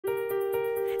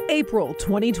April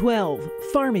 2012,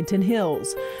 Farmington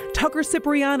Hills. Tucker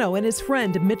Cipriano and his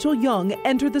friend Mitchell Young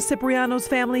enter the Cipriano's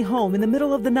family home in the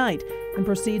middle of the night and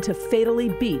proceed to fatally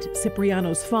beat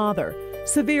Cipriano's father,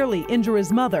 severely injure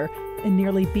his mother, and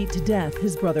nearly beat to death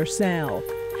his brother Sal.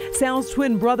 Sal's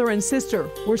twin brother and sister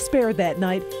were spared that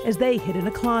night as they hid in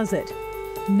a closet.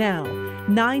 Now,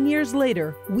 9 years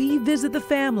later, we visit the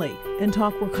family and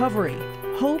talk recovery,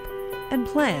 hope, and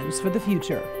plans for the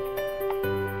future.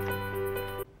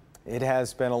 It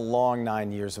has been a long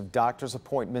 9 years of doctor's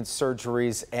appointments,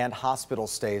 surgeries, and hospital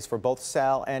stays for both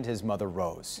Sal and his mother,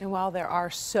 Rose. And while there are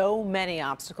so many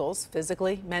obstacles,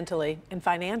 physically, mentally, and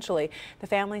financially, the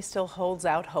family still holds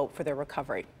out hope for their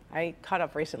recovery. I caught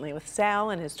up recently with Sal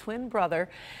and his twin brother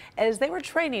as they were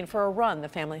training for a run the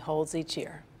family holds each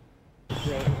year.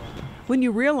 When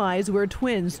you realize where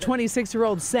twins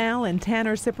 26-year-old Sal and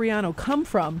Tanner Cipriano come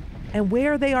from and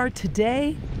where they are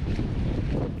today,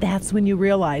 that's when you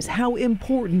realize how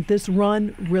important this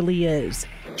run really is.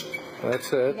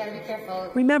 That's it. You gotta be careful.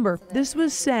 Remember, this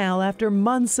was Sal after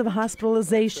months of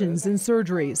hospitalizations and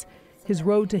surgeries. His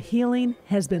road to healing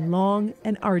has been long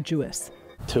and arduous.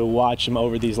 To watch him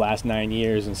over these last 9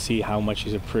 years and see how much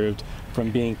he's improved from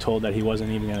being told that he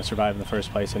wasn't even going to survive in the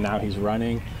first place, and now he's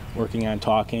running, working on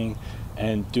talking,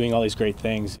 and doing all these great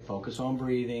things. Focus on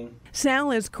breathing. Sal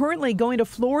is currently going to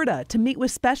Florida to meet with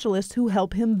specialists who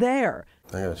help him there.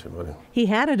 I got you, buddy. He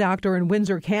had a doctor in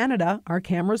Windsor, Canada. Our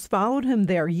cameras followed him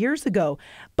there years ago.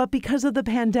 But because of the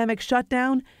pandemic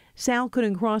shutdown, Sal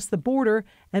couldn't cross the border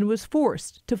and was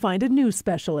forced to find a new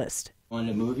specialist. Want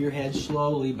to move your head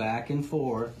slowly back and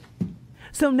forth.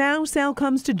 So now Sal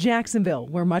comes to Jacksonville,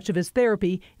 where much of his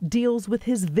therapy deals with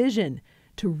his vision,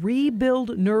 to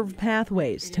rebuild nerve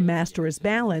pathways to master his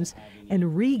balance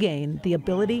and regain the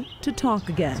ability to talk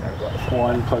again.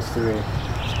 1 + 3.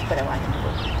 But I want you to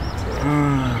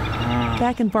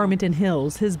Back in Farmington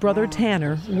Hills, his brother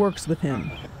Tanner works with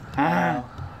him.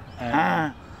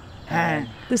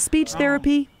 The speech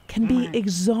therapy can be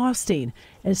exhausting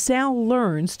as Sal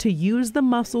learns to use the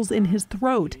muscles in his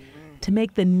throat to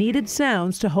make the needed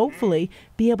sounds to hopefully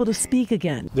be able to speak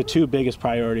again. The two biggest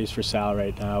priorities for Sal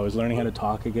right now is learning how to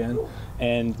talk again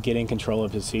and getting control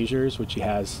of his seizures, which he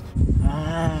has.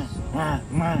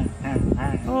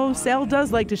 Oh, Sal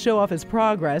does like to show off his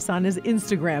progress on his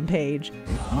Instagram page,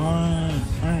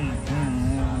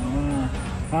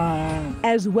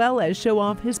 as well as show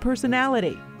off his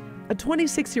personality. A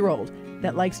 26-year-old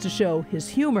that likes to show his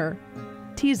humor,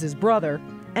 tease his brother,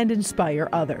 and inspire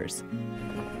others.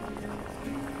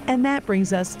 And that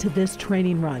brings us to this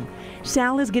training run.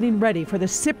 Sal is getting ready for the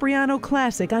Cipriano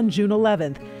Classic on June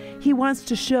 11th. He wants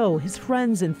to show his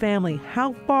friends and family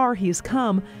how far he's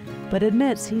come, but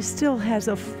admits he still has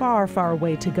a far, far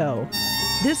way to go.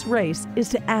 This race is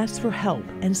to ask for help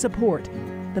and support.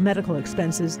 The medical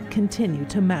expenses continue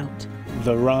to mount.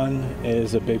 The run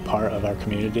is a big part of our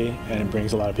community, and it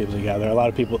brings a lot of people together. A lot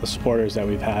of people, the supporters that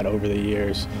we've had over the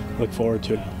years, look forward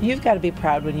to it. You've got to be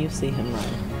proud when you see him run.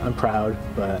 I'm proud,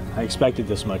 but I expected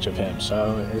this much of him,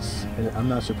 so I'm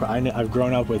not surprised. I've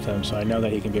grown up with him, so I know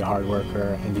that he can be a hard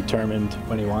worker and determined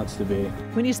when he wants to be.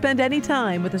 When you spend any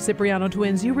time with the Cipriano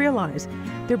twins, you realize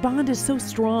their bond is so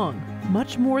strong,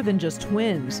 much more than just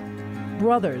twins.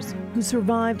 Brothers who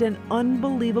survived an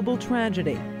unbelievable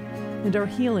tragedy and are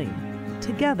healing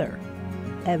together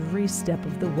every step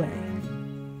of the way.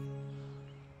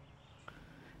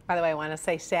 By the way, I want to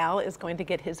say Sal is going to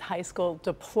get his high school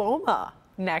diploma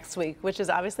next week, which is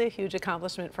obviously a huge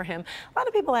accomplishment for him. A lot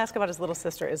of people ask about his little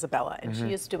sister Isabella, and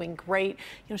she is doing great.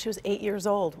 You know, she was 8 years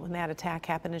old when that attack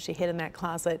happened and she hid in that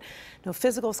closet. No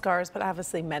physical scars, but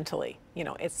obviously mentally, you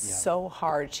know, it's so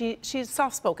hard. She's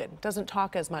soft-spoken, doesn't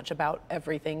talk as much about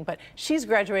everything, but she's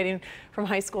graduating from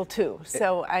high school too.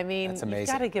 So, I mean, you've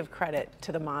got to give credit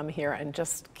to the mom here and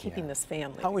just keeping this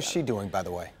family How is together. she doing, by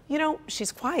the way? You know,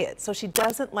 she's quiet, so she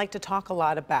doesn't like to talk a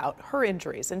lot about her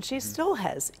injuries, and she still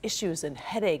has issues and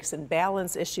headaches and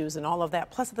balance issues and all of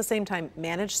that, plus at the same time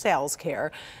manage Sal's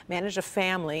care, manage a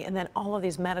family, and then all of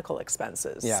these medical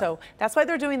expenses. So that's why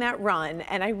they're doing that run,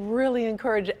 and I really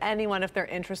encourage anyone, if they're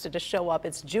interested, to show up.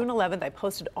 It's June 11th. I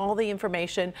posted all the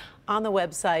information on the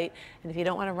website, and if you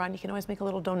don't want to run, you can always make a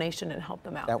little donation and help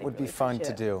them out. That would be fun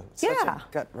to do. Yeah. Such a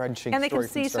gut-wrenching and they story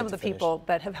can see some of the people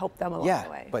that have helped them along the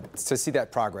way. But to see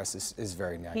that progress is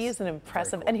very nice. He is an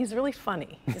impressive, cool. and he's really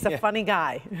funny. He's a funny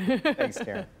guy. Thanks,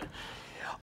 Karen.